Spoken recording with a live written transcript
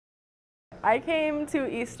I came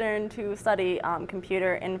to Eastern to study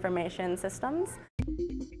computer information systems.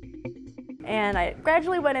 And I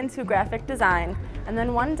gradually went into graphic design. And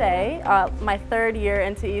then one day, my third year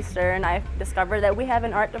into Eastern, I discovered that we have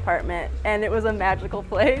an art department, and it was a magical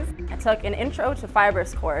place. I took an Intro to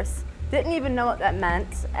Fibers course, didn't even know what that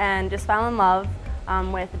meant, and just fell in love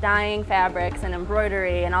with dyeing fabrics and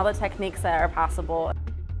embroidery and all the techniques that are possible.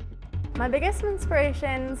 My biggest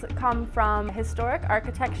inspirations come from historic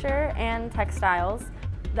architecture and textiles.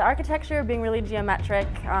 The architecture being really geometric,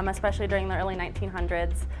 especially during the early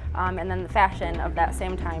 1900s, and then the fashion of that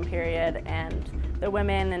same time period, and the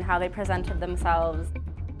women and how they presented themselves.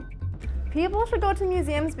 People should go to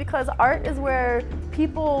museums because art is where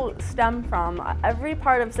people stem from. Every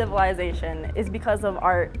part of civilization is because of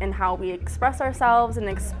art and how we express ourselves and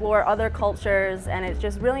explore other cultures, and it's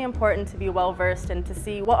just really important to be well versed and to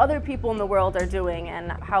see what other people in the world are doing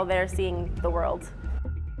and how they're seeing the world.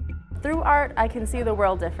 Through art, I can see the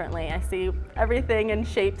world differently. I see everything in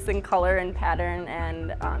shapes and color and pattern,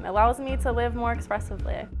 and it allows me to live more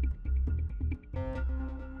expressively.